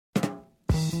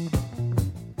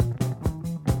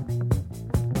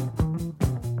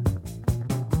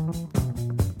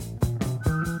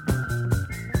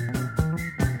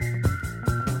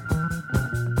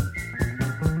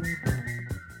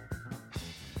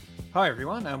Hi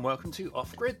everyone, and welcome to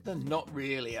Off Grid, the Not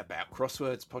Really About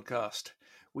Crosswords podcast.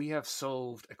 We have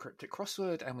solved a cryptic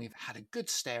crossword and we've had a good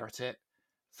stare at it.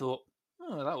 Thought,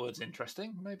 oh, that word's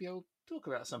interesting. Maybe I'll talk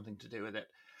about something to do with it.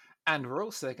 And we're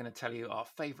also going to tell you our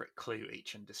favourite clue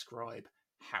each and describe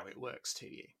how it works to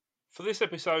you. For this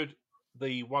episode,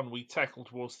 the one we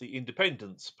tackled was the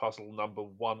Independence puzzle number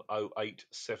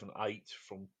 10878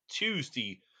 from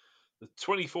Tuesday, the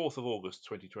 24th of August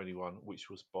 2021, which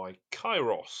was by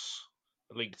Kairos.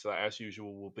 A link to that, as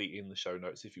usual, will be in the show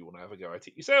notes if you want to have a go at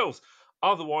it yourselves.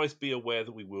 Otherwise, be aware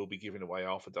that we will be giving away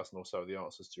half a dozen or so of the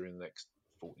answers during the next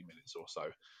 40 minutes or so.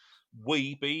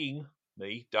 We being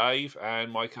me, Dave,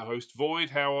 and my co-host Void.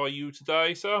 How are you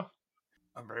today, sir?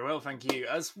 I'm very well, thank you.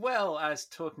 As well as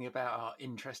talking about our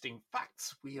interesting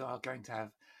facts, we are going to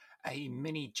have a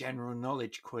mini general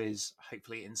knowledge quiz,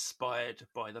 hopefully inspired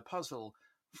by the puzzle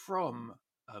from,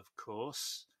 of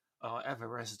course, our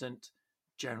ever-resident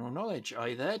General Knowledge. Are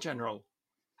you there, General?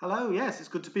 Hello, yes, it's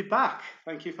good to be back.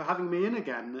 Thank you for having me in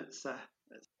again. It's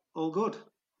all good.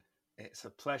 It's a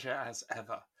pleasure as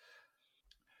ever.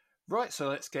 Right, so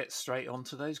let's get straight on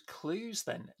to those clues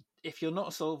then. If you're not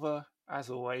a solver, as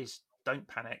always, don't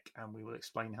panic and we will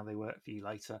explain how they work for you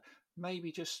later.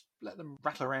 Maybe just let them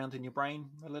rattle around in your brain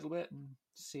a little bit and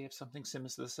see if something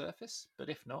simmers to the surface. But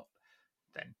if not,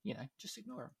 then, just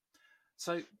ignore them.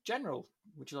 So, General,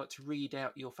 would you like to read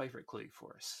out your favourite clue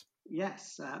for us?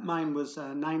 Yes, mine was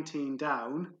 19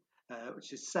 down,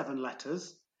 which is 7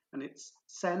 letters, and it's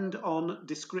send on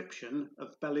description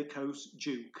of bellicose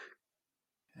Duke.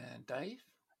 And Dave?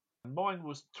 Mine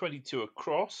was 22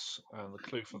 across, and the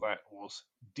clue for that was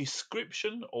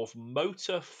description of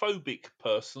motor-phobic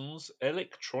person's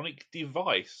electronic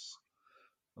device.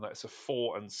 And that's a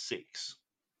 4 and 6.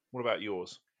 What about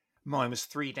yours? Mine was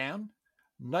 3 down.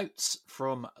 Notes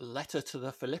from Letter to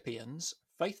the Philippians,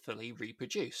 faithfully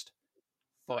reproduced.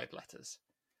 5 letters.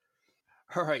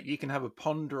 All right, you can have a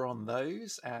ponder on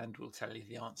those, and we'll tell you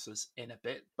the answers in a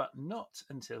bit, but not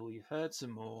until we've heard some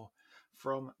more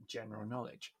from General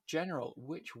Knowledge. General,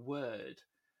 which word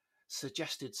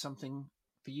suggested something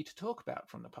for you to talk about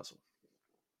from the puzzle?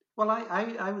 Well,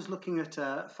 I was looking at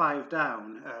 5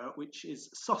 down, which is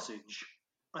sausage.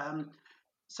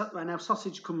 Now,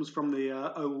 sausage comes from the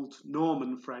old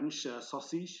Norman French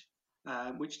sausage,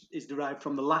 which is derived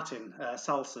from the Latin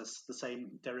salsus, the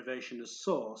same derivation as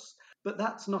sauce. But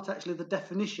that's not actually the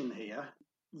definition here.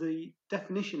 The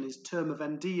definition is term of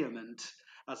endearment,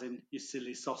 as in, you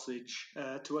silly sausage,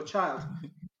 to a child.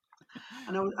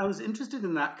 And I was interested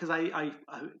in that because I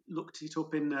looked it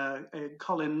up in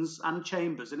Collins and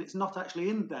Chambers, and it's not actually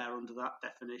in there under that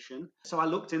definition. So I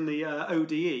looked in the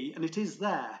ODE, and it is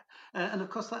there. And of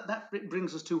course, that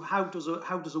brings us to how does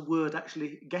a word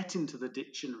actually get into the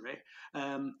dictionary?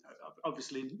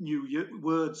 Obviously, new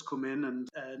words come in and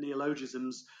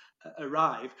neologisms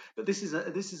arrive, but this is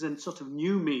a sort of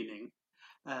new meaning.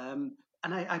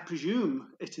 And I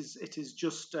presume it is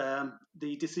just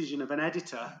the decision of an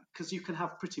editor, because you can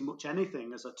have pretty much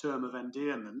anything as a term of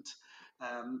endearment.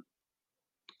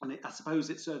 And I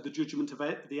suppose it's the judgment of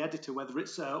the editor whether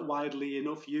it's widely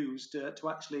enough used to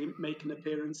actually make an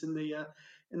appearance in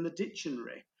the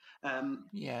dictionary.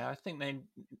 Yeah, I think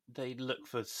they look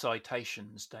for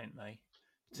citations, don't they?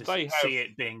 They see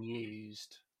it being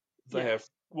used. They have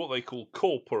what they call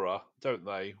corpora, don't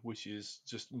they? Which is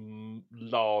just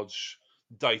large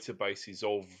databases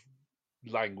of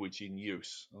language in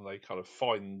use, and they kind of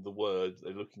find the word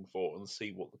they're looking for and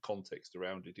see what the context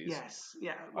around it is. Yes,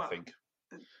 yeah. Well, I think.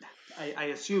 I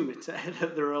assume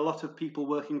that there are a lot of people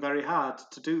working very hard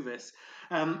to do this.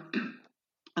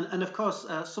 And of course,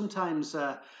 sometimes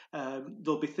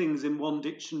there'll be things in one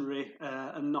dictionary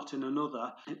and not in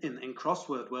another. In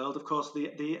crossword world, of course,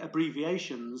 the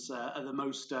abbreviations are the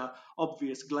most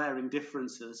obvious glaring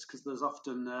differences, because there's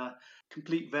often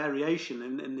complete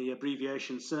variation in the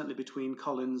abbreviations, certainly between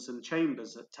Collins and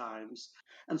Chambers at times.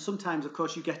 And sometimes, of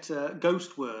course, you get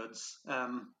ghost words.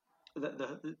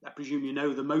 I presume you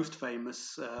know the most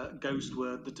famous ghost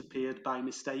word that appeared by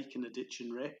mistake in a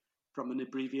dictionary from an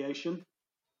abbreviation.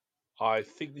 I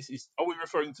think this is. Are we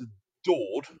referring to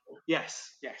Dord?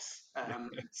 Yes. Yes.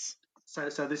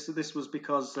 So this was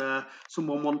because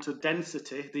someone wanted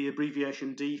density, the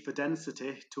abbreviation D for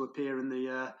density, to appear in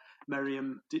the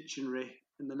Merriam Dictionary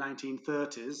in the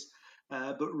 1930s,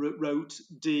 but wrote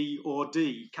D or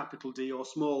D, capital D or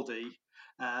small d,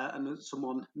 and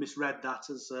someone misread that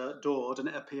as Dord, and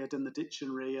it appeared in the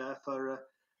dictionary for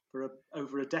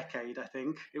over a decade, I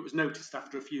think. It was noticed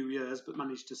after a few years, but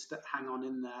managed to hang on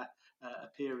in there,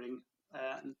 appearing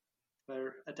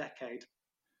for a decade.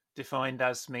 Defined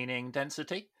as meaning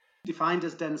density? Defined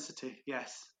as density,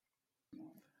 yes.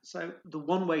 So the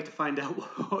one way to find out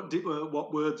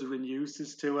what words are in use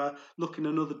is to look in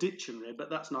another dictionary, but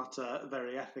that's not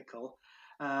very ethical.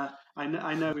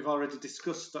 I know we've already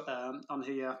discussed on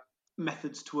here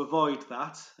methods to avoid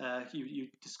that. You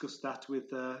discussed that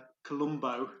with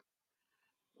Columbo.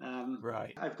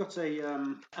 Right. I've got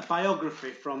a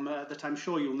biography from that I'm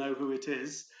sure you'll know who it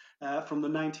is, from the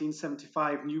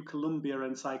 1975 New Columbia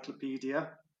Encyclopedia.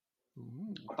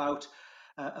 Ooh. About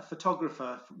a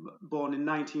photographer born in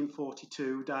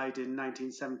 1942, died in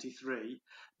 1973,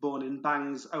 born in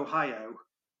Bangs, Ohio.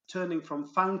 Turning from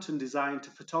fountain design to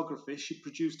photography, she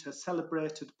produced her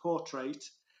celebrated portrait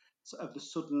of the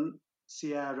Southern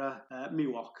Sierra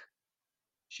Miwok.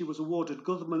 She was awarded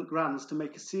government grants to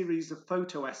make a series of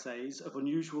photo essays of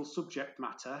unusual subject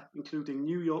matter, including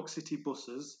New York City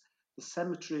buses, the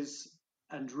cemeteries,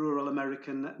 and rural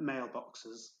American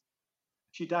mailboxes.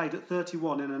 She died at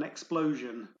 31 in an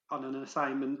explosion on an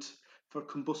assignment for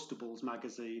Combustibles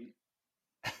magazine.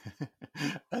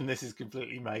 And this is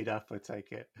completely made up, I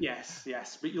take it. Yes,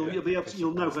 but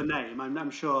you'll know her name,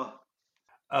 I'm sure.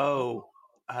 Oh,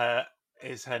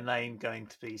 is her name going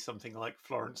to be something like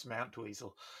Florence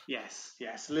Mountweasel? Yes,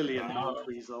 Lillian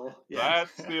Mountweasel. Yes.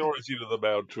 That's the origin of the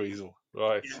Mountweasel,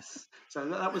 right? Yes. So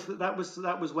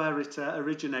that was where it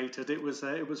originated. It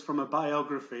was from a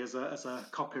biography as a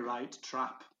copyright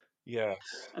trap. Yes.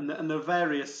 And there are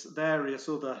various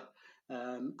other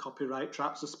copyright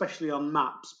traps, especially on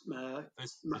maps.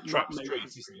 There's the trap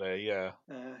streets, isn't there? Yeah.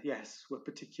 Yes, we're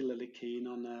particularly keen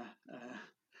on.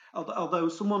 Although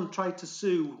someone tried to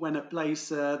sue when a place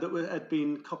that had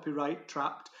been copyright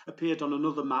trapped appeared on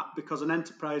another map because an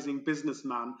enterprising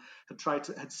businessman had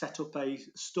set up a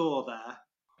store there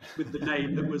with the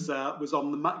name that was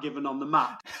on the map, given on the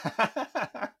map.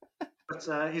 But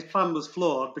his plan was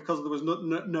flawed because there was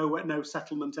no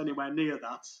settlement anywhere near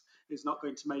that. He's not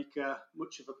going to make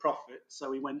much of a profit,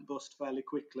 so he went bust fairly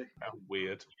quickly. How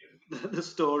weird. The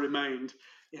store remained,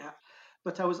 yeah.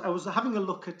 But I was having a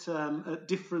look at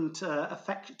different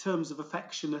terms of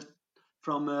affection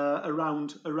from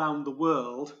around the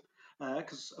world,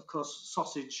 because of course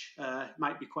sausage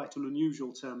might be quite an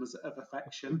unusual term of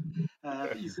affection.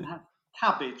 You can have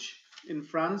cabbage in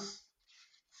France.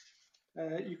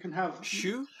 You can have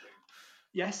Choux?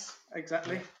 Yes,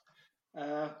 exactly.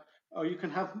 Or you can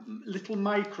have little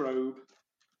microbe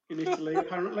in Italy,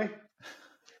 apparently.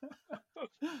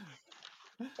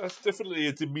 That's definitely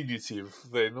a diminutive,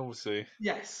 then, obviously.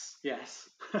 Yes.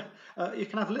 You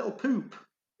can have little poop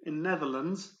in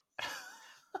Netherlands.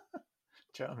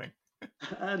 Charming.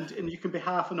 And you can be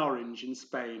half an orange in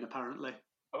Spain, apparently.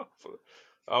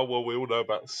 Oh, well, we all know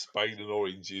about Spain and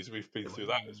oranges. We've been through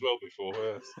that as well before.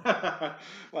 Yes.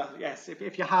 Well, yes,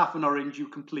 if you're half an orange, you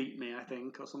complete me, I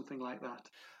think, or something like that.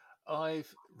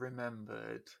 I've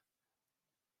remembered...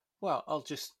 Well, I'll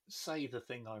just say the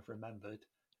thing I've remembered,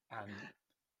 and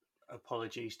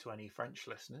apologies to any French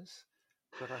listeners,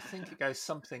 but I think it goes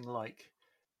something like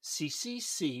si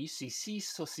saucisse, si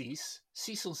son six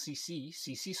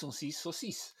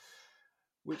saucisses,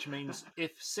 which means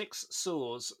if 6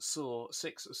 saws saw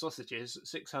 6 sausages,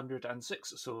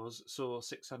 606 saws saw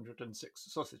 606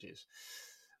 sausages,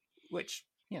 which,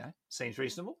 seems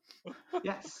reasonable.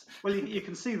 Yes. Well, you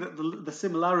can see that the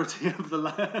similarity of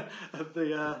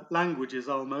the languages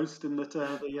almost, in that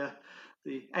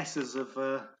the S's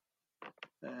have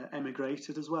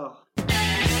emigrated as well.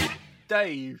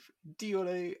 Dave, do you want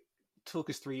to talk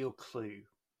us through your clue?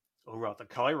 Or rather,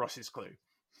 Kairos's clue.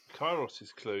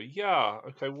 Kairos's clue. Yeah.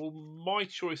 Okay, well, my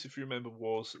choice, if you remember,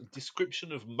 was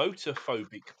description of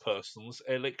motorphobic person's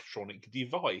electronic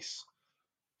device.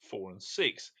 4 and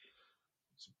 6.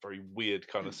 It's a very weird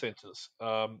kind of sentence.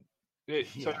 So a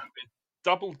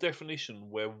double definition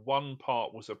where one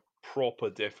part was a proper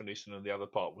definition and the other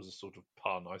part was a sort of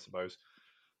pun, I suppose.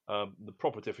 The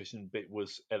proper definition bit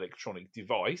was electronic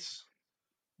device,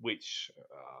 which,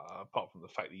 apart from the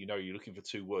fact that you're looking for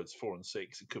 2 words, 4 and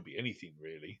 6, it could be anything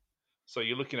really. So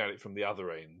you're looking at it from the other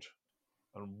end.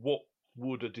 And what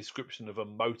would a description of a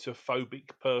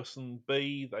motorphobic person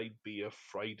be? They'd be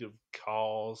afraid of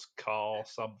cars,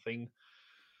 something.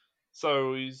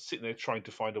 So he's sitting there trying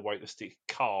to find a way to stick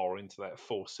car into that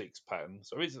 4-6 pattern.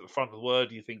 So is at the front of the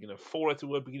word, you're thinking a 4-letter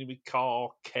word beginning with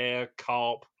car, care,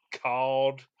 carp,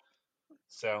 card.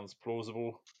 Sounds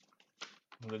plausible.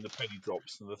 And then the penny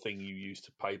drops, and the thing you use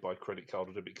to pay by credit card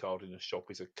or debit card in a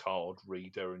shop is a card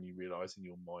reader, and you realise in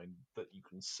your mind that you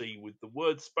can see with the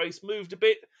word space moved a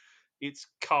bit, it's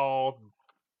card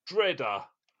dreader.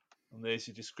 And there's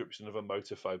your description of a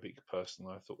motorphobic person.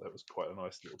 I thought that was quite a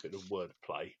nice little bit of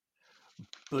wordplay.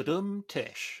 Budum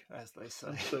tish, as they say.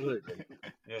 Absolutely.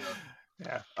 Yeah.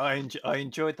 Yeah, I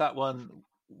enjoyed that one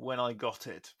when I got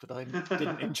it, but I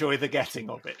didn't enjoy the getting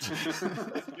of it.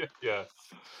 Yeah.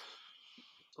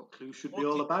 That's what Clue should be What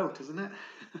do all you- about, isn't it?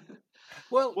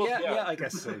 Well, Well, yeah, I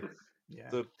guess so. Yeah,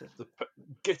 the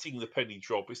getting the penny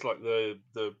drop. It's like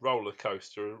the roller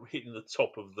coaster hitting the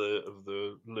top of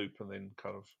the loop and then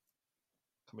kind of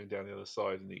coming down the other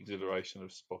side, and the exhilaration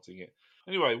of spotting it.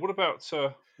 Anyway,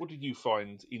 what did you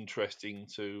find interesting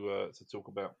to talk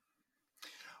about?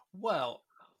 well,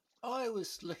 I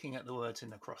was looking at the words in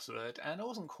the crossword, and I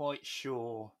wasn't quite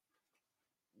sure.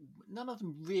 None of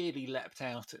them really leapt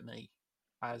out at me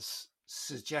as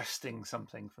suggesting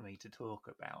something for me to talk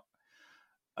about,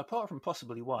 apart from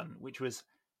possibly one, which was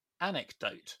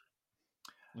anecdote.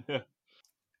 Yeah.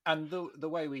 And the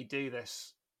way we do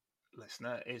this,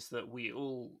 listener, is that we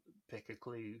all pick a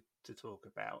clue to talk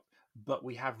about, but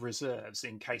we have reserves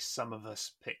in case some of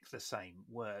us pick the same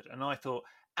word. And I thought,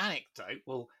 anecdote,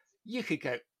 well, you could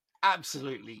go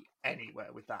absolutely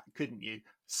anywhere with that, couldn't you?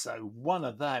 So one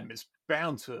of them is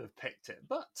bound to have picked it,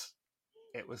 but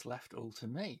it was left all to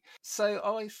me. So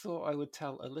I thought I would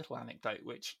tell a little anecdote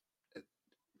which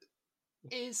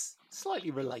is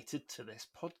slightly related to this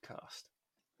podcast.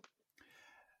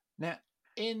 Now,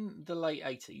 in the late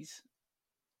 80s,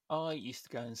 I used to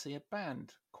go and see a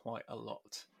band quite a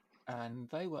lot. And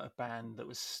they were a band that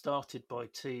was started by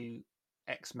two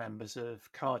ex-members of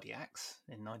Cardiacs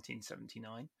in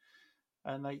 1979.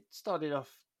 And they started off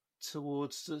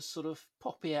towards the sort of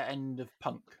poppier end of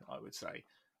punk, I would say.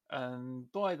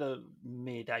 And by the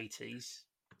mid-80s,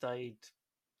 they'd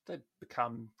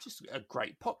become just a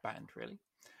great pop band, really.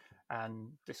 And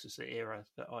this was the era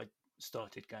that I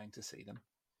started going to see them.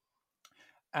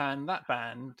 And that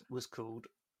band was called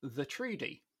The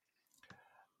Trudy.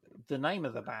 The name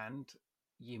of the band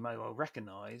you may well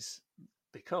recognise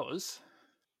because...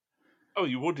 Oh,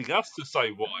 you're wanting us to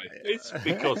say why? It's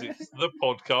because it's the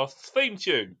podcast's theme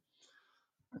tune.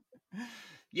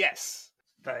 Yes,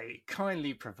 they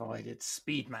kindly provided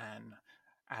Speedman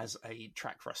as a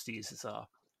track for us to use as our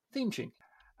theme tune.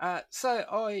 So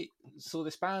I saw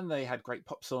this band. They had great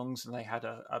pop songs, and they had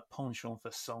a penchant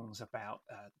for songs about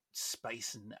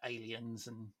space and aliens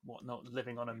and whatnot,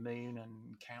 living on a moon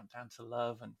and Countdown to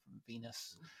Love and From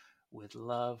Venus with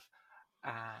Love.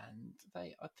 And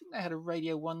I think they had a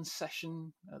Radio 1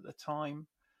 session at the time,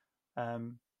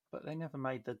 but they never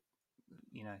made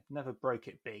never broke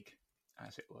it big,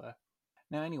 as it were.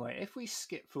 Now, anyway, if we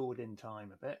skip forward in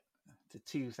time a bit to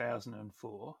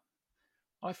 2004,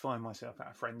 I find myself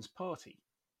at a friend's party.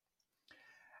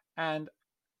 And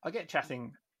I get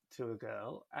chatting to a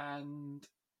girl, and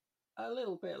a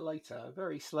little bit later,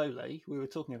 very slowly, we were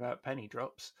talking about penny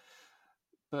drops,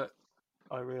 but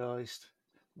I realised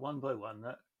one by one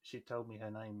that she told me her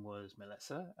name was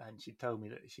Melissa, and she told me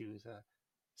that she was a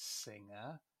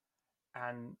singer.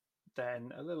 And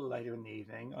then a little later in the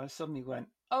evening, I suddenly went,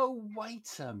 "Oh,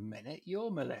 wait a minute,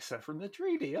 you're Melissa from the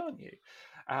Trudy, aren't you?"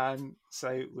 And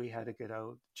so we had a good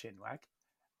old chinwag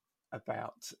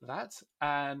about that.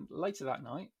 And later that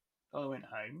night, I went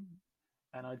home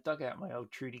and I dug out my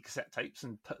old Trudy cassette tapes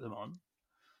and put them on.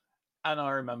 And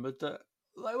I remembered that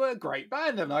they were a great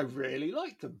band and I really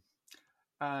liked them.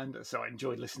 And so I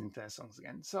enjoyed listening to their songs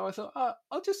again. So I thought,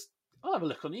 I'll have a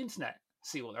look on the internet,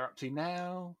 see what they're up to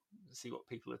now, see what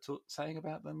people are saying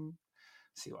about them,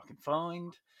 see what I can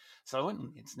find. So I went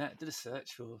on the internet, did a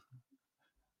search for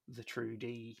the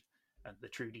Trudy and the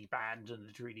Trudy band and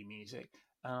the Trudy music,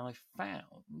 and I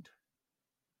found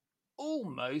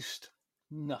almost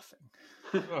nothing,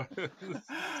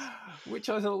 which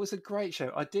I thought was a great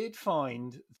show. I did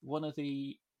find one of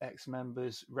the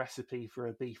ex-members' recipe for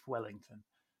a beef Wellington,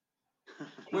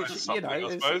 which, I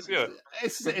suppose, yeah.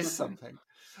 It's something.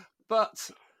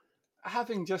 But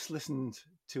having just listened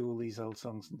to all these old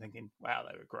songs and thinking, wow,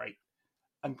 they were great,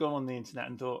 and gone on the internet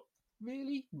and thought,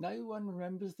 really? No one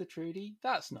remembers the Trudy?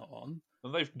 That's not on.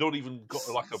 And they've not even got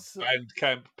like a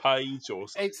Bandcamp page or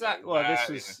something. Exactly. Like well, that,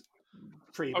 this was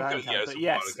pre-Bandcamp, but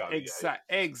yes, ago,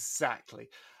 exactly.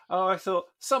 Oh, I thought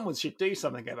someone should do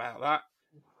something about that.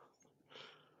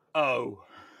 Oh,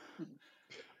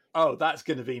 that's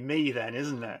going to be me then,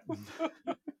 isn't it?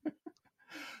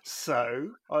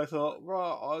 So I thought,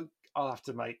 right, I'll have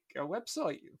to make a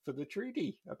website for the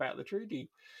Trudy, about the Trudy.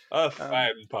 A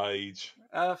fan page.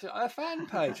 A fan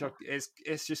page.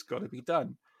 It's just got to be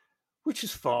done, which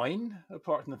is fine,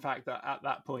 apart from the fact that at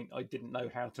that point I didn't know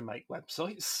how to make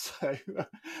websites. So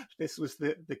this was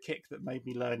the kick that made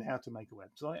me learn how to make a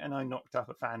website. And I knocked up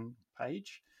a fan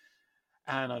page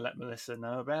and I let Melissa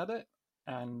know about it.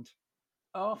 And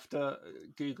after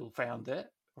Google found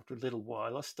it, after a little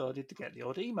while, I started to get the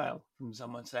odd email from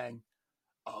someone saying,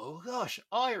 oh gosh,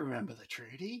 I remember the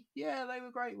Trudy. Yeah, they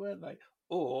were great, weren't they?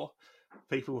 Or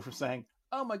people were saying,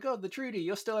 oh my god, the Trudy,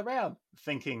 you're still around,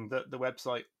 thinking that the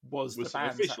website was the an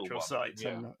band's official actual one. site. Yeah.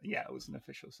 And yeah, it was an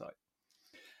official site.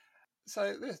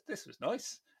 So this was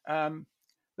nice. But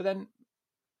then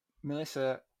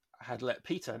Melissa had let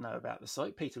Peter know about the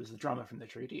site. Peter was the drummer from the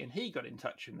Trudy, and he got in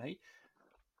touch with me,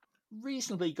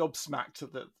 reasonably gobsmacked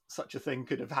that such a thing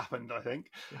could have happened, I think.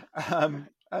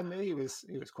 And he was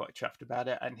quite chuffed about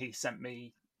it, and he sent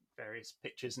me various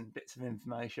pictures and bits of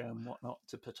information and whatnot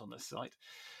to put on the site.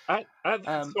 At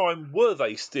that time, were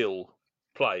they still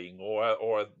playing,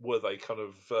 or were they kind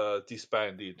of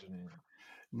disbanded?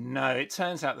 No, it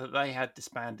turns out that they had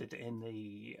disbanded in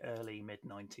the early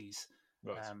mid-90s.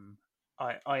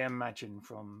 Right. I imagine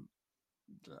from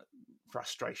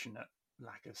frustration at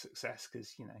lack of success,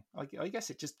 because I guess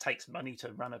it just takes money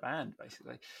to run a band,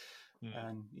 basically,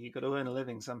 and you've got to earn a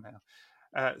living somehow.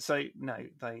 So no,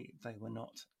 they were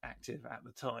not active at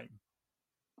the time.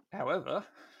 However,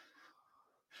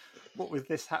 what with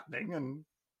this happening and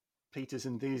Peter's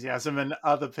enthusiasm and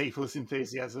other people's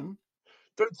enthusiasm,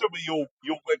 don't tell me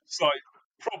your website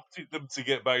prompted them to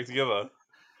get back together.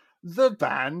 The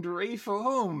band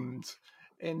reformed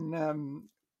in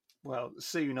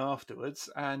soon afterwards,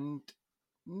 and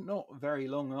not very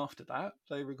long after that,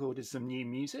 they recorded some new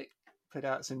music, put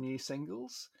out some new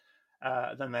singles.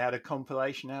 Then they had a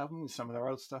compilation album with some of their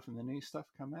old stuff and the new stuff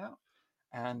come out.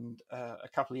 And a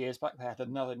couple of years back, they had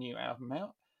another new album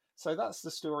out. So that's the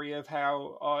story of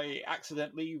how I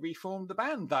accidentally reformed the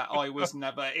band that I was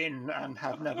never in and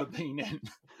have never been in.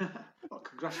 Well,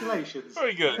 congratulations.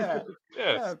 Very good.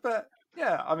 Yeah, but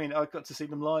yeah, I mean, I got to see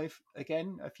them live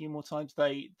again a few more times.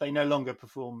 They no longer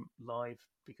perform live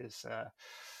because the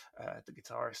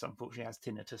guitarist unfortunately has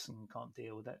tinnitus and can't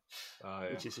deal with it,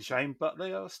 which is a shame. But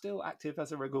they are still active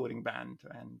as a recording band,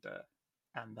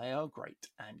 and they are great.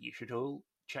 And you should all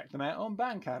check them out on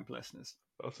Bandcamp, listeners.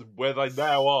 That's where they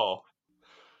now are.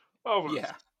 Oh,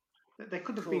 yeah. They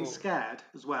could have been scared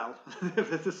as well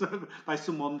by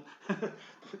someone.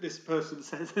 This person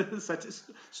said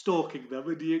stalking them,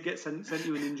 and you get sent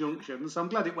you an injunction. So I'm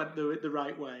glad it went the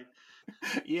right way.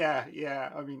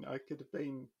 Yeah. I mean, I could have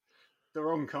been the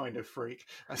wrong kind of freak,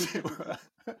 as it were.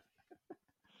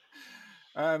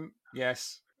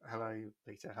 Yes. Hello,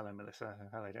 Peter. Hello, Melissa.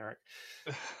 Hello, Derek.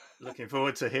 Looking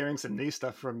forward to hearing some new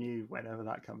stuff from you whenever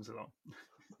that comes along.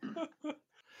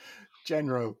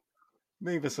 General,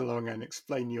 move us along and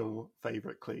explain your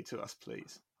favourite clue to us,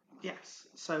 please. Yes.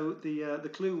 So the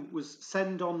clue was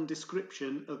send on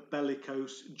description of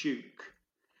bellicose Duke.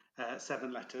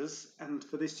 7 letters, and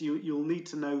for this you'll need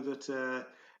to know that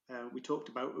we talked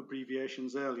about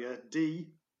abbreviations earlier. D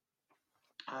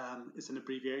is an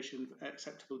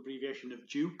acceptable abbreviation of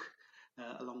Duke,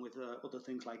 along with other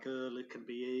things like Ehrlich and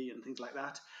BE and things like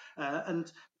that.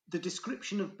 And the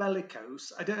description of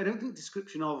bellicose, I don't think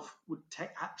description of would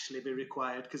actually be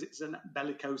required, because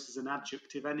bellicose is an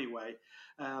adjective anyway.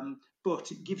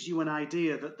 But it gives you an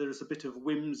idea that there's a bit of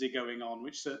whimsy going on,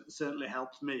 which certainly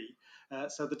helps me.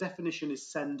 So the definition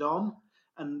is send on,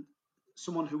 and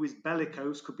someone who is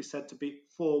bellicose could be said to be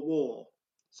for war.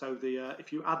 So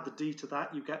if you add the D to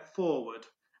that, you get forward,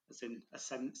 as in a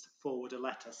sense, forward a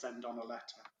letter, send on a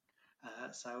letter.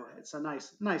 So it's a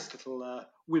nice little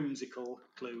whimsical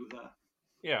clue there.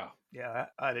 Yeah,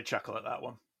 I had a chuckle at that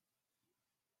one.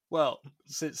 Well,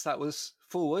 since that was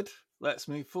forward, let's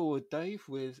move forward, Dave,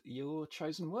 with your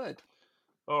chosen word.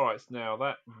 All right, now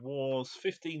that was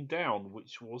 15 down,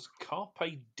 which was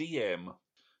Carpe Diem.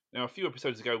 Now, a few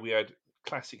episodes ago, we had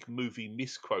classic movie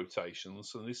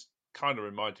misquotations, and this kind of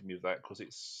reminded me of that because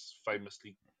it's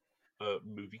famously a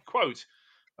movie quote.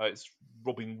 It's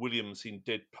Robin Williams in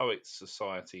Dead Poets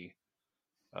Society.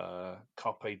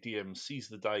 Carpe diem, seize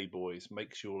the day, boys.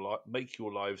 Make your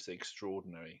lives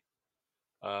extraordinary.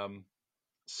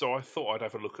 So I thought I'd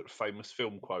have a look at famous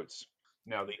film quotes.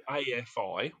 Now, the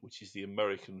AFI, which is the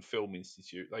American Film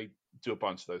Institute, they do a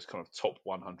bunch of those kind of top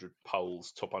 100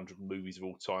 polls, top 100 movies of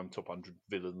all time, top 100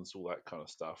 villains, all that kind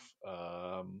of stuff.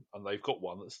 And they've got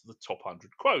one that's the top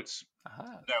 100 quotes.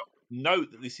 Aha. Now, note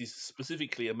that this is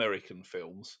specifically American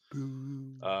films.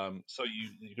 So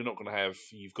you're not going to have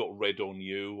You've Got Red on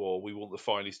You, or We Want the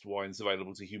Finest Wines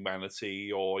Available to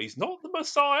Humanity, or He's Not the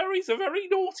Messiah, He's a Very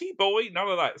Naughty Boy. None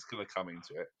of that's going to come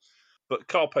into it. But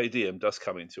Carpe Diem does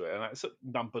come into it, and that's at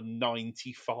number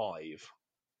 95.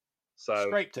 So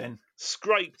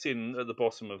scraped in at the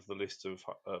bottom of the list of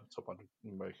top 100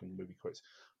 American movie quotes.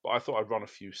 But I thought I'd run a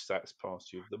few stats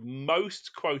past you. The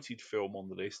most quoted film on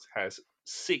the list has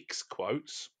 6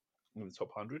 quotes in the top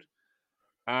 100,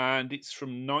 and it's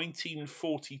from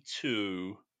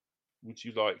 1942, would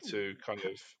you like to kind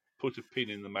of put a pin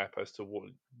in the map as to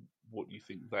what you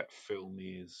think that film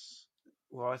is?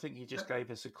 Well, I think you just gave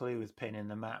us a clue with pin in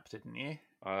the map, didn't you?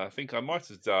 I think I might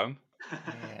have done.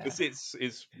 Yeah.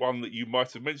 It's one that you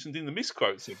might have mentioned in the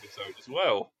misquotes episode as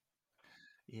well.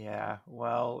 Yeah.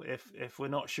 Well, if we're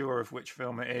not sure of which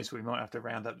film it is, we might have to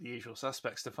round up the usual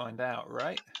suspects to find out,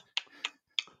 right?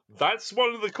 That's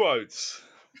one of the quotes.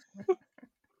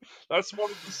 That's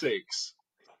one of the 6.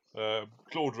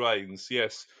 Claude Rains,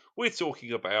 yes. We're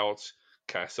talking about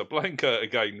Casablanca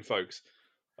again, folks.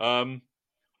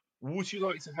 Would you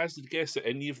like to hazard a guess at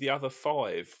any of the other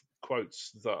 5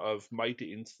 quotes that have made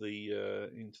it into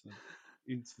the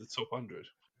top 100?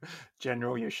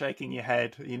 General, you're shaking your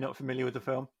head. Are you not familiar with the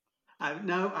film?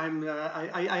 No,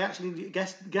 I actually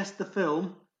guessed the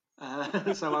film,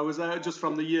 so I was just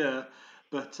from the year.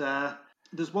 But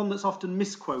there's one that's often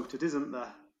misquoted, isn't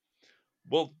there?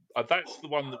 Well, that's the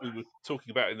one that we were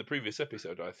talking about in the previous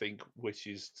episode, I think, which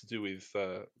is to do with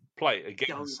 "Play It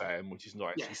Again, Sam," which is not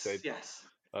actually said. Yes.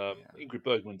 Ingrid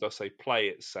Bergman does say "Play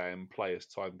it, Sam. Play as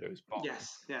time goes by."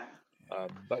 Yes. Yeah.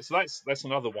 That's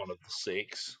another one of the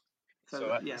 6.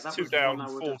 So that's that 2 was the down, one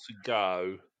I would 4 to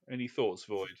go. Any thoughts,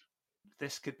 Void?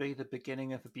 This could be the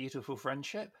beginning of a beautiful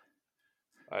friendship.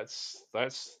 That's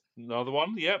another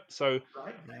one. Yep. So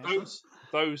right.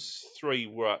 those 3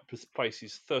 were at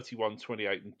places 31,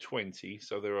 28, and 20.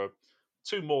 So there are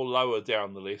 2 more lower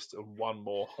down the list and 1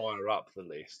 more higher up the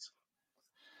list.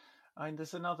 I mean,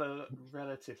 there's another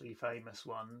relatively famous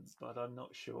one, but I'm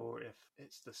not sure if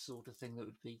it's the sort of thing that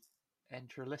would be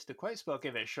enter a list of quotes, but I'll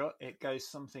give it a shot. It goes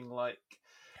something like,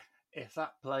 if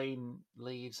that plane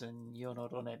leaves and you're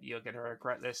not on it, you're going to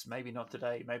regret this. Maybe not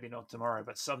today, maybe not tomorrow,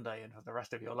 but someday and for the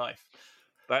rest of your life.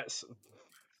 That's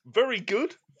very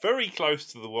good, very close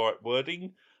to the right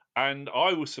wording. And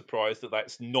I was surprised that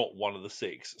that's not one of the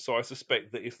 6. So I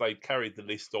suspect that if they'd carried the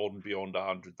list on beyond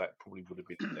 100, that probably would have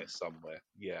been in there somewhere.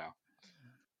 Yeah.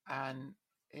 And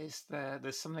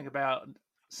there's something about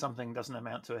something doesn't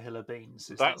amount to a hill of beans.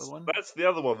 Is that the one? That's the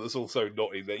other one that's also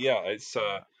not in there. Yeah, it's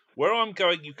where I'm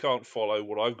going, you can't follow.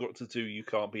 What I've got to do, you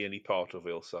can't be any part of,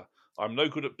 Ilsa. I'm no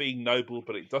good at being noble,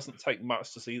 but it doesn't take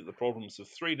much to see that the problems of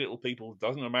 3 little people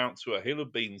doesn't amount to a hill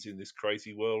of beans in this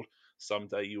crazy world.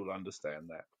 Someday you'll understand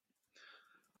that.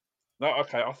 No,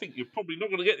 okay, I think you're probably not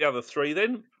going to get the other 3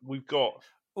 then. We've got...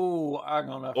 Oh, hang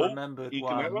on, I've remembered you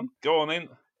one. Can have one. Go on in.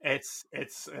 It's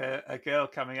a girl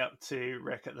coming up to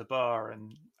Rick at the bar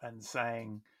and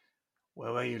saying,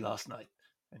 "Where were you last night?"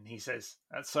 And he says,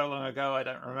 "That's so long ago, I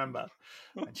don't remember."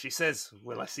 And she says,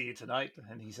 "Will I see you tonight?"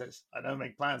 And he says, "I don't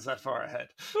make plans that far ahead."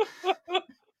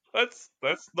 That's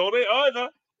not it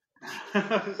either.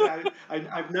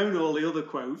 I've known all the other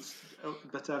quotes,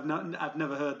 but I've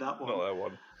never heard that one. Not that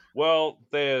one. Well,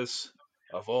 there's,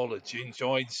 of all the gin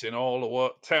joints in all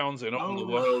the towns in all the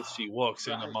world, she works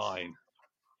in a mine.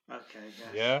 Okay.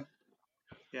 Yes.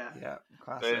 Yeah.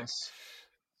 Classic.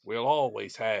 We'll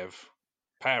always have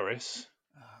Paris.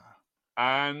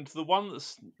 And the one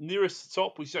that's nearest the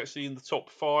top, which is actually in the top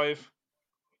 5,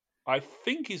 I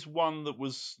think is one that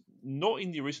was not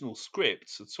in the original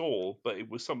script at all, but it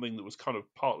was something that was kind of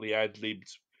partly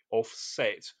ad-libbed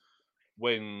offset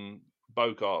when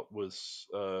Bogart was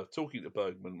talking to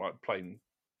Bergman, like playing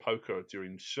poker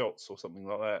during shots or something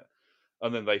like that.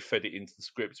 And then they fed it into the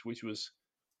script, which was,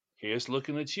 "Here's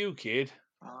looking at you, kid."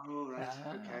 Oh, right.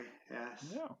 Okay. Yes.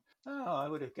 Yeah. Oh, I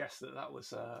would have guessed that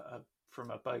was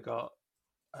from a Bogart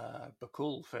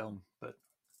Bacall film, but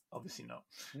obviously not.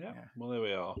 Yeah. Well, there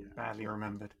we are. Badly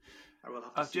remembered.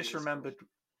 I've just remembered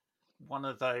one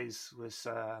of those was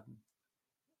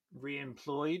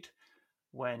re-employed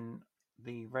when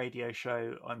the radio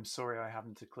show I'm Sorry I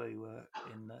Haven't a Clue were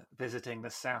visiting the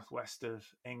southwest of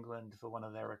England for one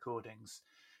of their recordings,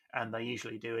 and they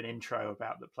usually do an intro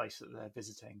about the place that they're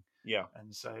visiting. Yeah.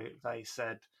 And so they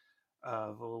said,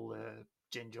 of all the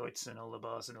gin joints and all the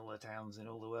bars and all the towns in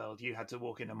all the world, you had to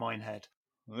walk in a Minehead.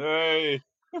 Hey.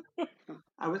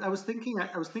 I was thinking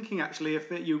actually,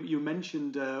 if you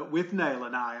mentioned Withnail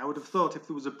and I would have thought if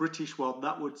there was a British one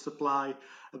that would supply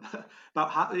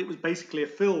about how it was basically a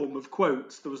film of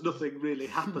quotes. There was nothing really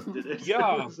happened in it.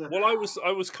 Yeah. Well,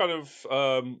 I was kind of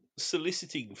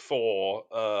soliciting for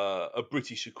a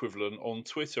British equivalent on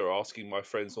Twitter, asking my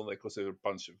friends on there because there were a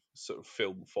bunch of sort of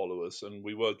film followers, and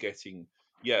we were getting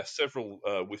several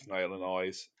Withnail and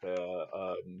I's.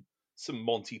 Some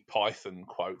Monty Python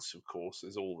quotes, of course.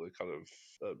 There's all the kind of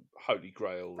Holy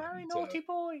Grail. Very naughty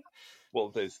boy. Well,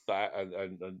 there's that,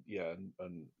 and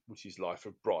which is Life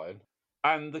of Brian,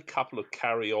 and a couple of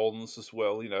carry-ons as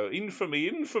well. You know, infamy.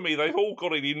 They've all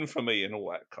got an infamy and all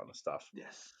that kind of stuff.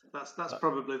 Yes, that's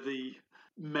probably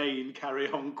main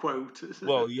carry-on quote.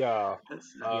 Well, yeah.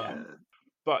 That's,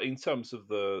 But in terms of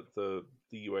the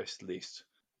US list,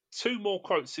 2 more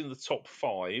quotes in the top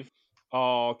 5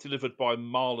 are delivered by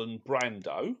Marlon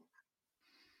Brando.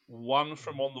 One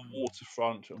from On the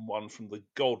Waterfront and one from The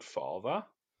Godfather.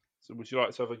 So, would you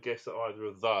like to have a guess at either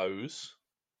of those?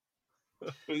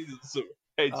 Some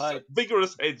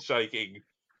vigorous head shaking.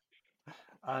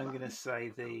 I'm going to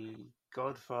say the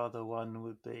Godfather one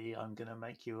would be, I'm going to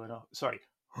make you an offer. Sorry.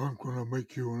 I'm going to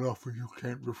make you an offer you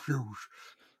can't refuse.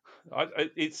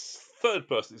 It's third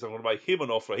person, so I'm going to make him an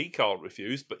offer he can't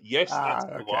refuse, but yes, that's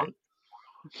the one.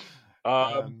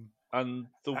 And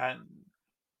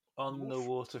On the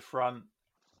Waterfront,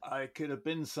 I could have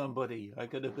been somebody. I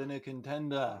could have been a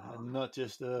contender and not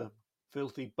just a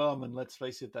filthy bum. And let's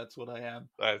face it, that's what I am.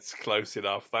 That's close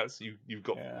enough. That's you've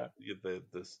got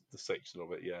the section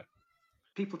of it. Yeah.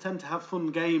 People tend to have fun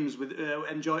games with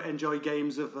enjoy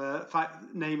games of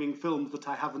naming films that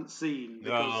I haven't seen,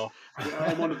 because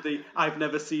I'm one of the I've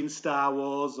never seen Star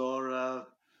Wars or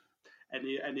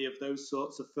any of those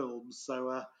sorts of films. So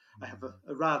I have a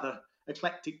rather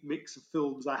eclectic mix of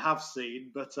films I have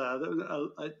seen, but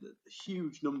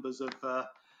huge numbers of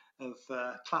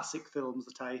classic films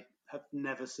that I have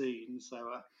never seen.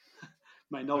 So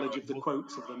my knowledge of the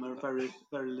quotes of them are very,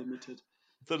 very limited.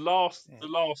 The last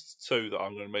 2 that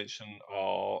I'm going to mention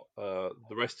are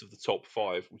the rest of the top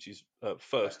 5, which is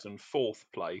first and fourth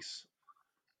place,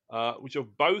 which are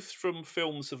both from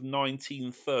films of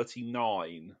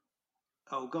 1939.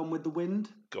 Oh, Gone with the Wind?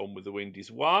 Gone with the Wind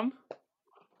is one.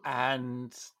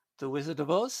 And The Wizard of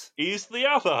Oz? Is the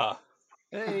other.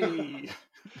 Hey!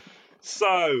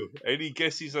 So, any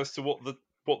guesses as to what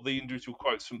the individual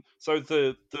quotes from? So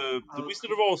the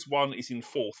Wizard of Oz one is in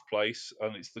fourth place,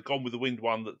 and it's the Gone with the Wind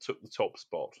one that took the top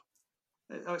spot.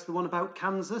 Oh, it's the one about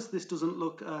Kansas. This doesn't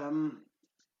look. I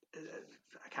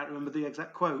can't remember the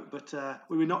exact quote, but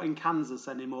we're not in Kansas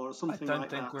anymore, or something like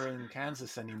that. I don't think we're in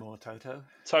Kansas anymore, Toto.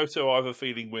 Toto, I have a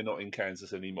feeling we're not in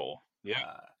Kansas anymore. Yeah,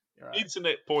 right.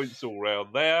 Internet points all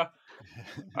round there,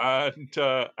 and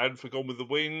for Gone with the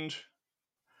Wind.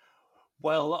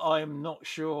 Well, I'm not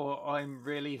sure I'm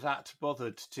really that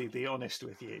bothered, to be honest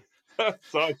with you.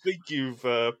 So I think you've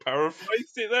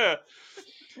paraphrased it there.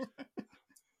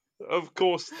 Of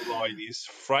course, the line is,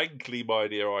 "Frankly, my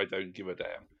dear, I don't give a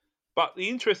damn." But the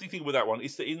interesting thing with that one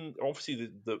is that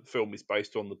obviously the film is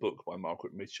based on the book by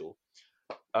Margaret Mitchell.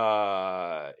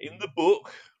 In the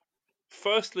book,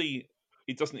 firstly,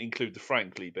 it doesn't include the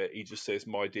 "frankly" bit. He just says,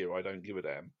 "My dear, I don't give a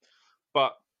damn."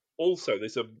 But also,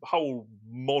 there's a whole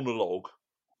monologue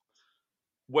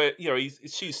where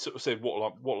she's sort of said,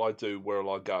 "What'll I do? Where'll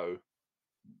I go?"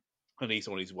 And he's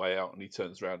on his way out, and he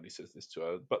turns around and he says this to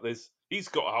her. But he's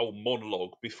got a whole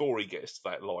monologue before he gets to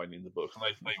that line in the book, and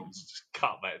they want to just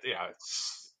cut that,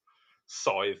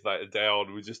 scythe that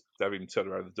down. We just have him turn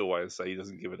around the doorway and say he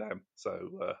doesn't give a damn.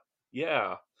 So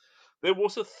there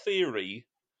was a theory.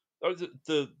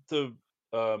 The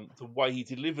way he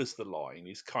delivers the line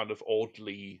is kind of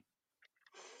oddly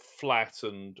flat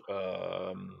and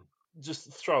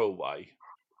just throwaway.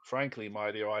 Frankly, my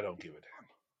dear, I don't give a damn.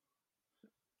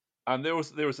 And there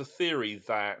was a theory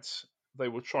that they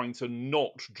were trying to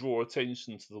not draw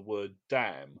attention to the word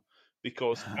 "damn"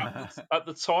 because at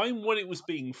the time when it was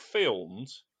being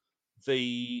filmed,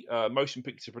 the Motion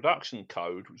Picture Production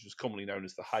Code, which was commonly known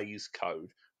as the Hays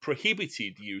Code,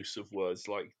 prohibited use of words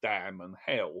like "damn" and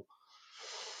 "hell."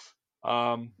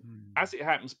 As it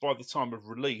happens, by the time of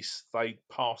release, they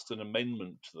passed an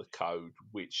amendment to the code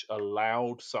which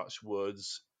allowed such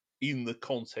words in the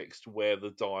context where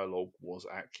the dialogue was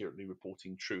accurately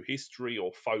reporting true history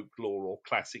or folklore or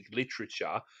classic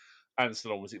literature, and so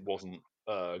long as it wasn't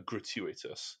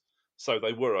gratuitous. So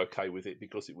they were okay with it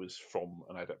because it was from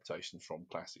an adaptation from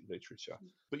classic literature.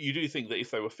 But you do think that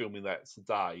if they were filming that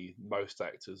today, most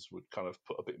actors would kind of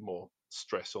put a bit more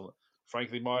stress on it.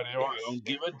 Frankly, my dear, I don't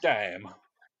give a damn.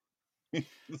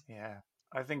 Yeah,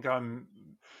 I think I'm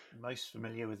most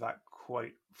familiar with that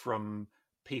quote from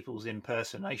people's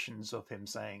impersonations of him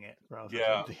saying it rather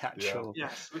than the actual.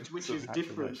 Yes, which is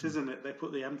different, version. Isn't it? They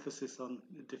put the emphasis on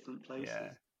different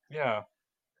places. Yeah.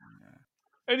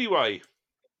 Anyway,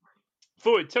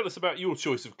 Void, tell us about your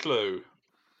choice of clue.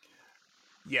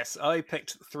 Yes, I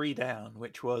picked 3 down,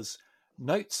 which was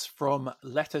notes from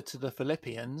Letter to the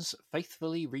Philippians,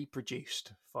 faithfully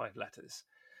reproduced, 5 letters.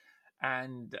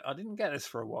 And I didn't get this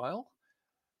for a while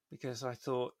because I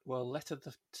thought, well, Letter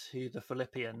to the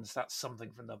Philippians, that's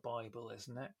something from the Bible,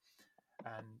 isn't it?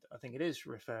 And I think it is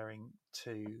referring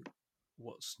to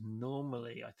what's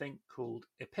normally, I think, called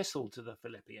Epistle to the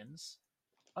Philippians.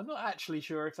 I'm not actually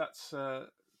sure if that's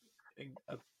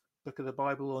book of the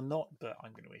Bible or not, but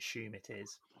I'm going to assume it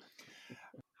is.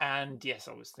 And yes,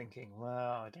 I was thinking,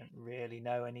 well, I don't really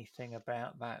know anything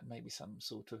about that. Maybe some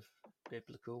sort of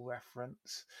biblical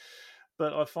reference.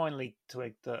 But I finally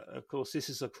twigged that, of course, this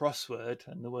is a crossword,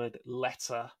 and the word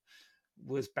letter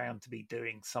was bound to be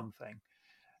doing something.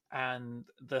 And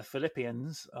the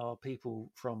Philippians are people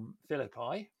from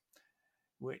Philippi,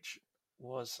 which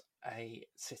was a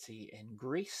city in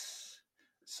Greece.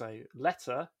 So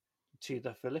letter to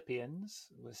the Philippians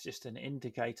was just an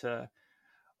indicator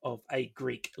of a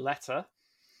Greek letter,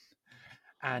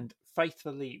 and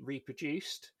faithfully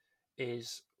reproduced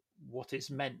is what is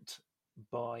meant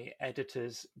by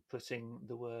editors putting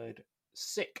the word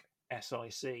sick,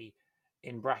 S-I-C,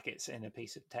 in brackets in a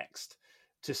piece of text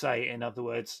to say, in other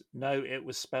words, no, it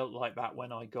was spelt like that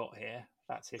when I got here.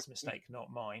 That's his mistake, not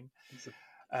mine.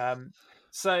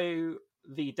 So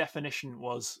the definition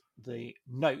was the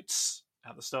notes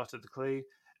at the start of the clue,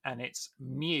 and it's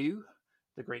mu,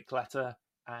 the Greek letter,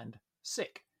 and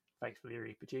sick, faithfully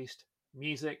reproduced.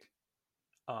 Music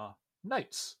are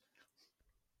notes.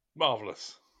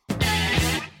 Marvellous.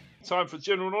 Time for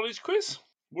general knowledge quiz.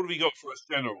 What have you got for us,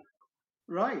 General?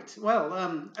 Right.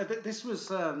 Well, this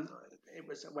was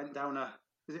it went down a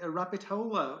rabbit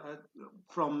hole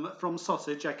from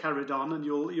sausage. I carried on, and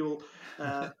you'll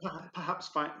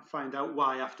perhaps find out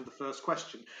why after the first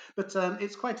question. But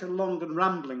it's quite a long and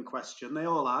rambling question. They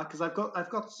all are, because I've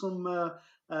got some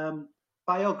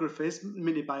biographies,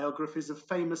 mini biographies of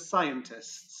famous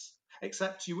scientists.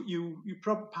 Except you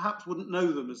perhaps wouldn't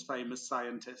know them as famous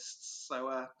scientists.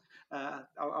 So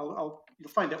you'll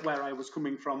find out where I was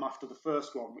coming from after the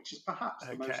first one, which is perhaps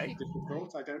the most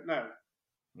difficult. I don't know.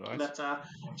 Right. But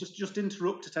just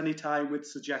interrupt at any time with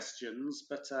suggestions.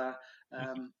 But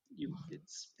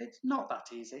it's not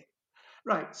that easy.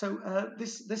 Right. So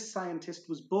this scientist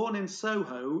was born in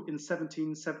Soho in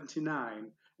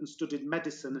 1779 and studied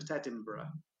medicine at Edinburgh.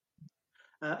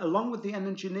 Along with the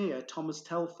engineer Thomas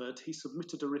Telford, he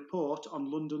submitted a report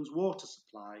on London's water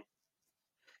supply.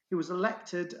 He was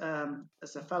elected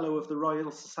as a Fellow of the Royal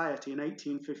Society in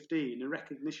 1815 in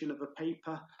recognition of a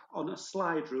paper on a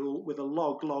slide rule with a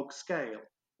log scale.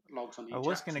 Logs on each I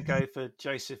was going to go for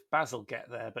Joseph Bazalgette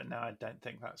there, but no, I don't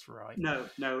think that's right. No,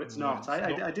 it's not.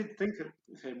 I did think of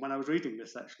him when I was reading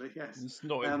this, actually. Yes, it's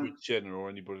not Edward Jenner or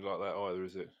anybody like that either,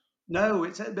 is it? No,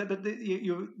 it's but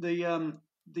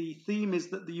the theme is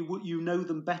that you know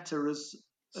them better as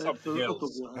something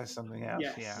else. As something else,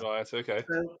 yes. Yeah. Right. Okay.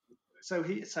 So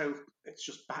it's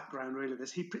just background really.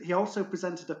 This he also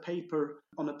presented a paper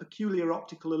on a peculiar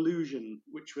optical illusion,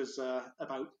 which was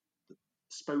about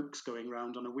spokes going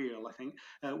round on a wheel, I think,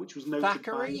 which was noted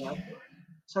Thackeray? by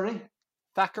sorry,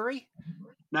 Thackeray?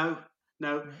 No,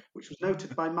 which was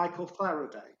noted by Michael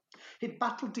Faraday. He'd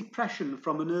battled depression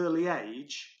from an early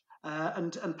age,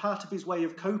 and part of his way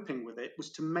of coping with it was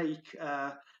to make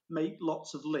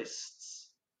lots of lists.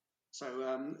 So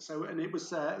and it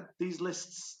was these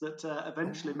lists that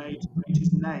eventually made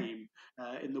his name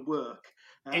in the work.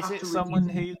 Is it someone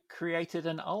who created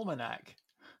an almanac?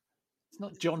 It's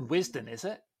not John Wisden, is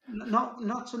it?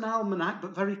 Not an almanac,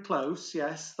 but very close.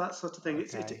 Yes, that sort of thing.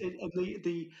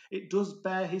 Okay. It does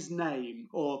bear his name,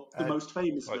 or the most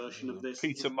famous version of this.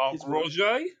 Peter Mark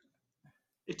Roger.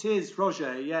 It is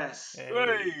Roger. Yes.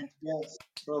 Hey. Yes.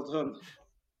 Well done.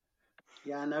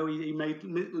 Yeah, no, he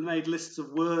made lists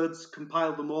of words,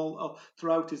 compiled them all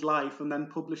throughout his life, and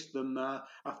then published them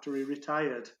after he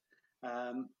retired.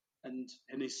 And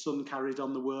his son carried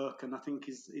on the work, and I think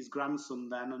his grandson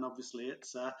then, and obviously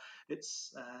it's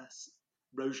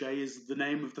Roger is the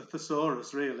name of the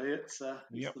thesaurus, really. It's the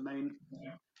main,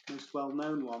 most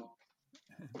well-known one.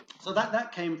 So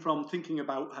that came from thinking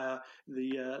about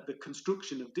the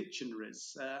construction of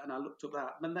dictionaries, and I looked up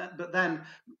that. But then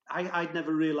I'd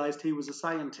never realised he was a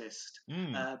scientist.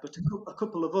 But a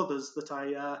couple of others that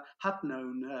I had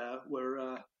known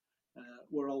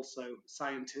were also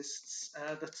scientists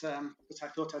that I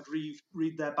thought I'd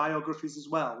read their biographies as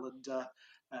well. And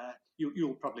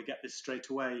you'll probably get this straight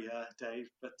away, Dave.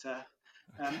 But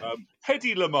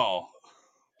Hedy Lamarr.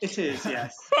 It is,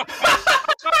 yes.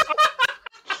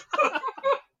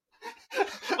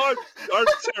 I'm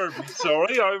terribly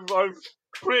sorry. I've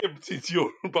preempted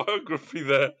your biography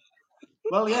there.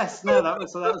 Well, yes, no, that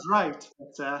was right.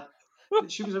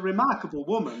 But she was a remarkable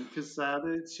woman because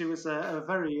she was a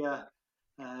very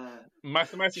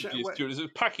mathematically astute. It's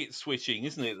packet switching,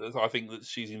 isn't it? That I think that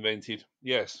she's invented.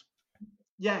 Yes.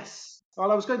 Yes.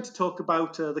 Well, I was going to talk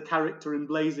about the character in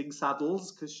Blazing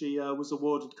Saddles because she was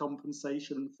awarded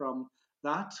compensation from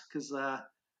that because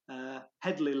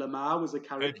Hedy Lamarr was a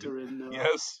character in.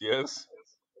 Yes.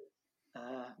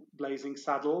 Blazing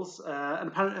Saddles, and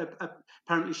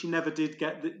apparently she never did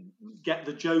get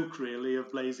the joke really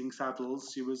of Blazing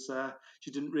Saddles. She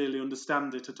didn't really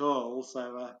understand it at all.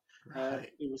 So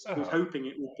he was hoping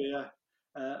it would be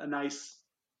a nice,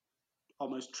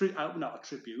 almost not a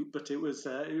tribute, but it was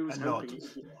hoping it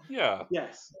would be. Yeah.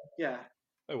 Yes. Yeah.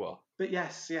 Oh well. But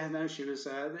yes, yeah, no, she was.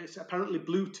 It's apparently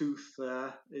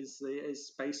Bluetooth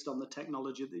is based on the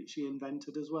technology that she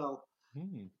invented as well.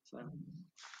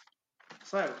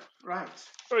 So right.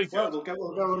 Very good. Well, we'll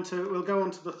go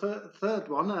on to the third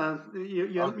one.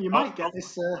 You might get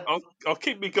this. I'll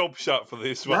keep my gob shut for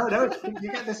this one. No,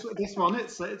 you get this one.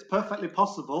 It's perfectly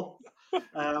possible.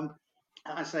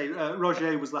 I say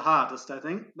Roger was the hardest, I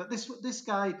think. But this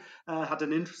guy had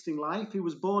an interesting life. He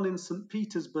was born in St.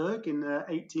 Petersburg in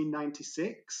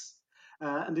 1896,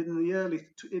 and in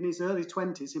his early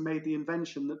 20s, he made the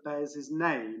invention that bears his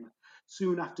name.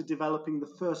 Soon after developing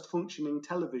the first functioning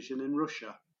television in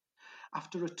Russia.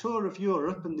 After a tour of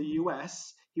Europe and the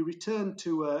US, he returned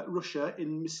to Russia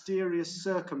in mysterious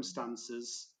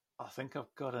circumstances. I think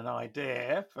I've got an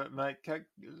idea, but mate,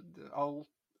 I'll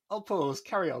pause.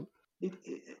 Carry on.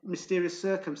 Mysterious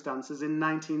circumstances in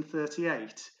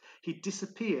 1938. He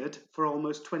disappeared for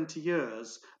almost 20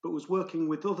 years, but was working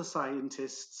with other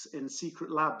scientists in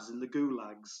secret labs in the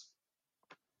gulags.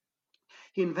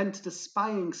 He invented a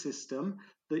spying system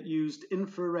that used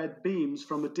infrared beams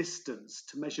from a distance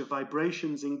to measure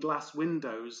vibrations in glass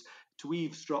windows to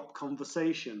eavesdrop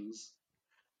conversations.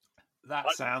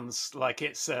 That sounds like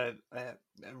it's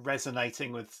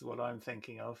resonating with what I'm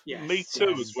thinking of. Yes, me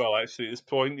too, as well. Actually, at this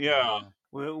point, yeah.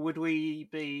 Would we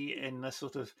be in the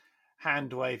sort of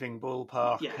hand-waving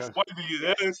ballpark? Yes,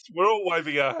 yes, we're all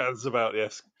waving our hands about.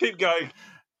 Yes, keep going.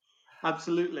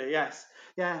 Absolutely, yes,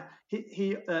 yeah.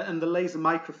 He and the laser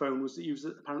microphone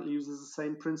apparently uses the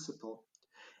same principle.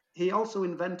 He also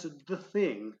invented the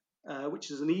Thing, which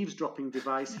is an eavesdropping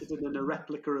device hidden in a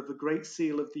replica of the Great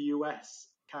Seal of the US,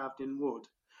 carved in wood.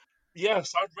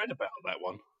 Yes, I've read about that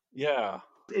one. Yeah.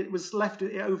 It was left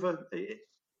over. It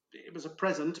was a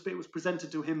present, but it was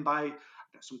presented to him by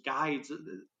some guides,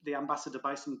 the ambassador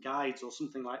by some guides or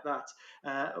something like that,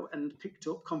 and picked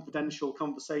up confidential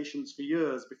conversations for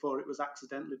years before it was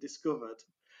accidentally discovered.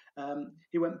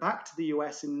 He went back to the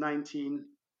US in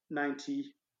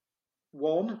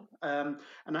 1991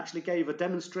 and actually gave a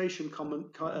demonstration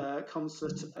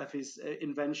concert of his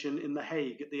invention in The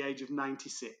Hague at the age of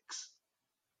 96.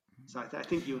 So I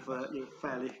think you're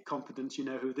fairly confident you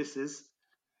know who this is.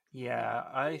 Yeah,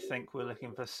 I think we're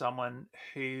looking for someone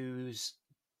whose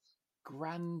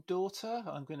granddaughter,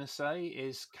 I'm going to say,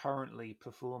 is currently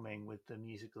performing with the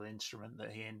musical instrument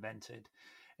that he invented.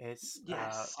 Its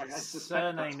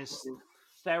surname is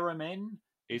Theremin.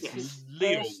 It's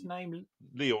Leon.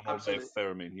 Leon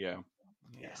Theremin, yeah.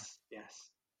 Yes.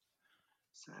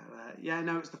 So,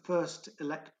 it's the first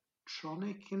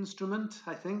electronic instrument,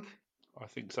 I think. I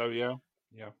think so, yeah.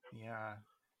 Yeah.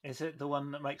 Is it the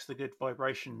one that makes the good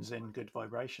vibrations in Good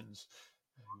Vibrations?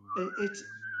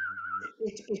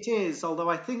 It is, although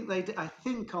I think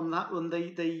on that one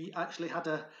they actually had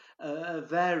a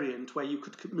variant where you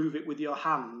could move it with your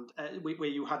hand, where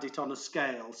you had it on a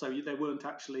scale, so they weren't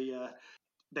actually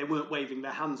they weren't waving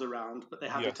their hands around, but they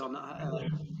had it on.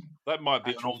 That might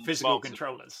be an physical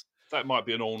controllers. That might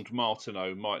be an Ornde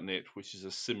Martineau, mightn't it? Which is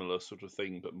a similar sort of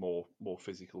thing, but more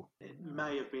physical. It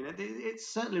may have been. It's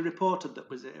certainly reported that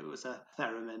it was a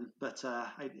theremin, but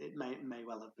it may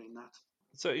well have been that.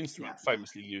 It's an instrument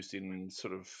famously used in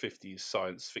sort of 50s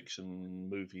science fiction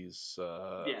movies.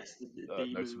 Yes,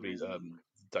 notably The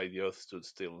Day the Earth Stood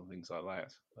Still and things like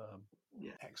that.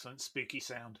 Excellent spooky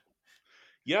sound.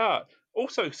 Yeah,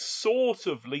 also sort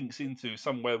of links into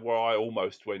somewhere where I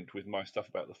almost went with my stuff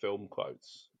about the film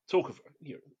quotes. Talk of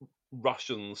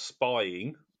Russian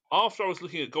spying. After I was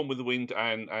looking at Gone with the Wind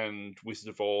and Wizard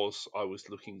of Oz, I was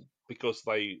looking, because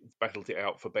they battled it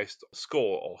out for Best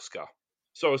Score Oscar.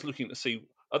 So I was looking to see,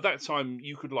 at that time,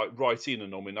 you could write in a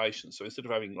nomination. So instead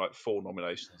of having 4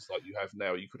 nominations like you have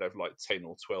now, you could have 10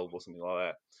 or 12 or something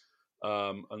like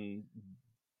that. And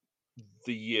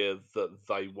the year that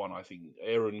they won, I think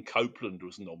Aaron Copland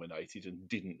was nominated and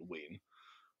didn't win.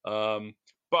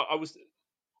 But I was,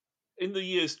 in the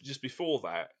years just before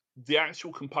that, the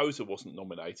actual composer wasn't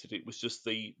nominated. It was just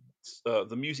the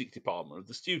music department of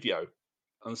the studio.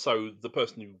 And so the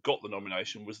person who got the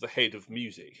nomination was the head of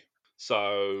music.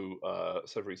 So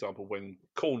for example, when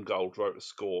Korngold wrote a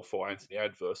score for Anthony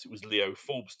Adverse, it was Leo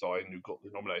Forbestein who got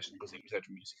the nomination because he was head of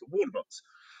music at Warner Bros.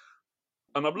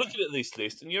 And I'm looking at this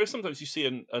list, and sometimes you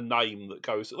see a name that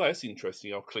goes, oh, that's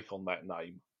interesting, I'll click on that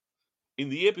name. In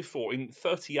the year before, in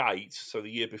 38, so the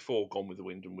year before Gone with the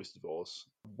Wind and Wizard of Oz,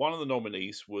 one of the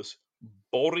nominees was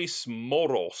Boris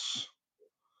Moros.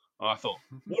 And I thought,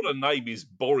 what a name is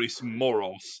Boris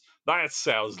Moros? That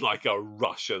sounds like a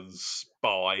Russian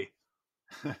spy.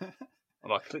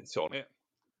 And I clicked on it.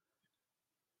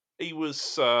 He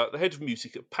was the head of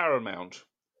music at Paramount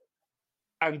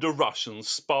and a Russian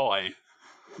spy.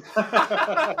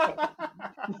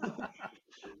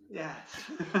 Yes.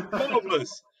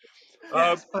 Marvellous.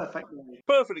 Yes, perfect.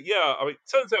 Perfect, yeah. I mean, it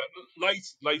turns out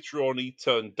later on he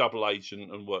turned double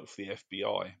agent and worked for the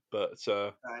FBI. But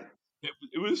Right.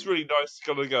 it was really nice to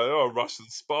kind of go, oh, Russian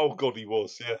spy. Oh, God, he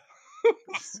was, yeah.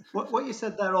 What you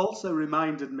said there also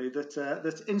reminded me that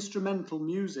that instrumental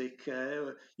music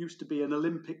used to be an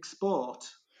Olympic sport.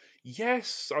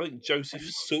 Yes, I think Joseph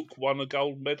Sook won a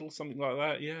gold medal, something like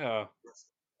that, yeah.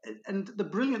 And the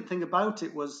brilliant thing about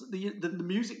it was the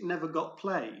music never got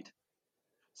played.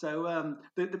 So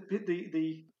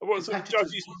the Well, so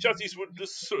judges would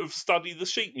just sort of study the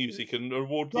sheet music and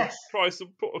award the prize. How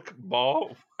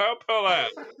about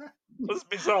that? That's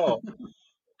bizarre.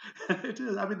 It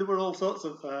is. I mean, there were all sorts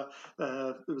of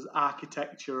there was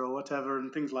architecture or whatever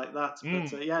and things like that. But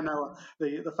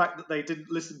the fact that they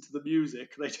didn't listen to the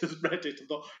music, they just read it and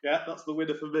thought, yeah, that's the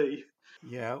winner for me.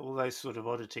 Yeah, all those sort of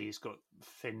oddities got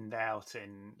thinned out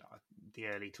in the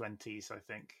early 20s, I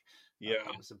think. Yeah,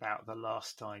 it was about the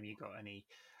last time you got any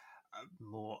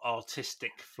more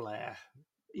artistic flair.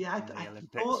 Yeah, I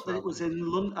thought that it was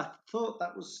in London. I thought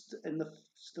that was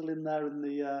still in there in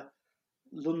the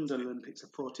London Olympics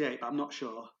of '48, but I'm not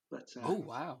sure. But oh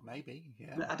wow, maybe.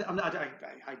 Yeah, I don't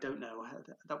know.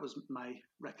 That was my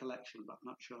recollection, but I'm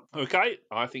not sure. Okay,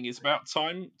 I think it's about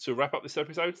time to wrap up this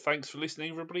episode. Thanks for listening,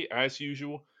 everybody. As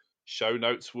usual, show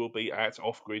notes will be at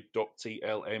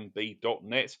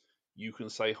offgrid.tlmb.net. You can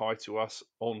say hi to us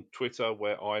on Twitter,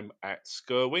 where I'm at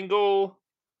Skirwingle.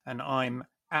 And I'm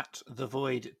at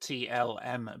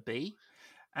TheVoidTLMB.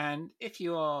 And if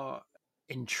you are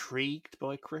intrigued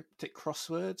by cryptic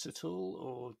crosswords at all,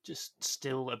 or just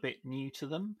still a bit new to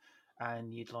them,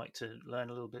 and you'd like to learn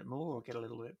a little bit more or get a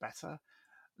little bit better,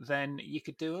 then you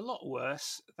could do a lot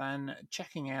worse than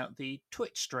checking out the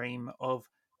Twitch stream of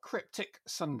Cryptic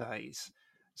Sundays.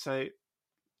 So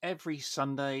every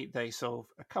Sunday they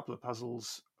solve a couple of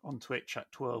puzzles on Twitch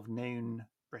at 12 noon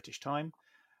British time.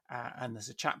 And there's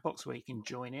a chat box where you can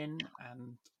join in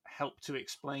and help to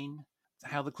explain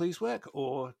how the clues work,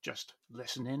 or just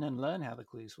listen in and learn how the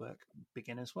clues work.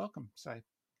 Beginners welcome. So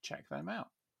check them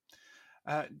out.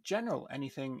 General,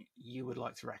 anything you would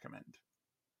like to recommend?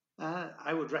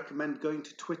 I would recommend going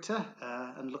to Twitter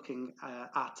and looking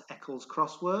at Eccles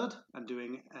Crossword and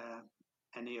doing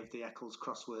any of the Eccles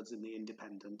Crosswords in the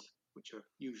Independent, which are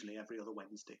usually every other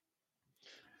Wednesday.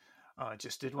 I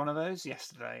just did one of those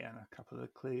yesterday, and a couple of the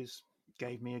clues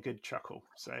gave me a good chuckle.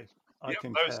 So I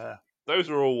concur. Those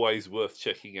are always worth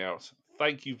checking out.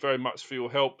 Thank you very much for your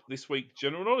help this week,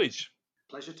 General Knowledge.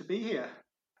 Pleasure to be here.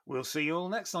 We'll see you all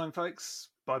next time, folks.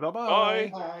 Bye.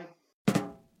 Bye.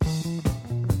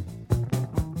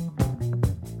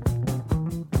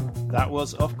 That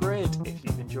was Off Grid. If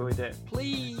you've enjoyed it,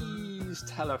 please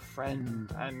tell a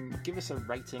friend and give us a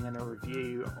rating and a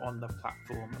review on the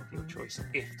platform of your choice,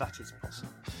 if that is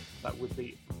possible. That would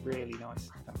be really nice.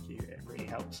 Thank you. It really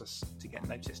helps us to get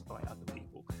noticed by other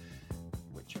people,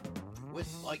 which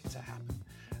would like to happen.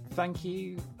 Thank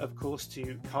you, of course,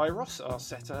 to Kairos, our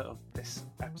setter of this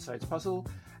episode's puzzle,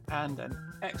 and an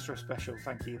extra special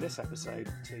thank you this episode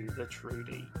to the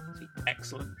Trudy, the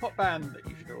excellent pop band that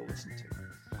you should all listen to.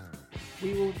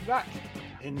 We will be back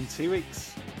in 2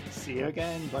 weeks. See you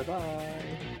again. Bye-bye.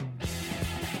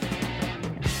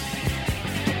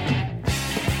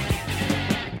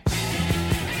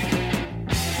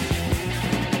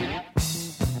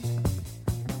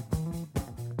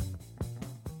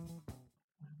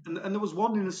 And there was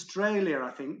one in Australia,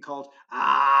 I think, called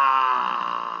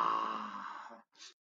Ah.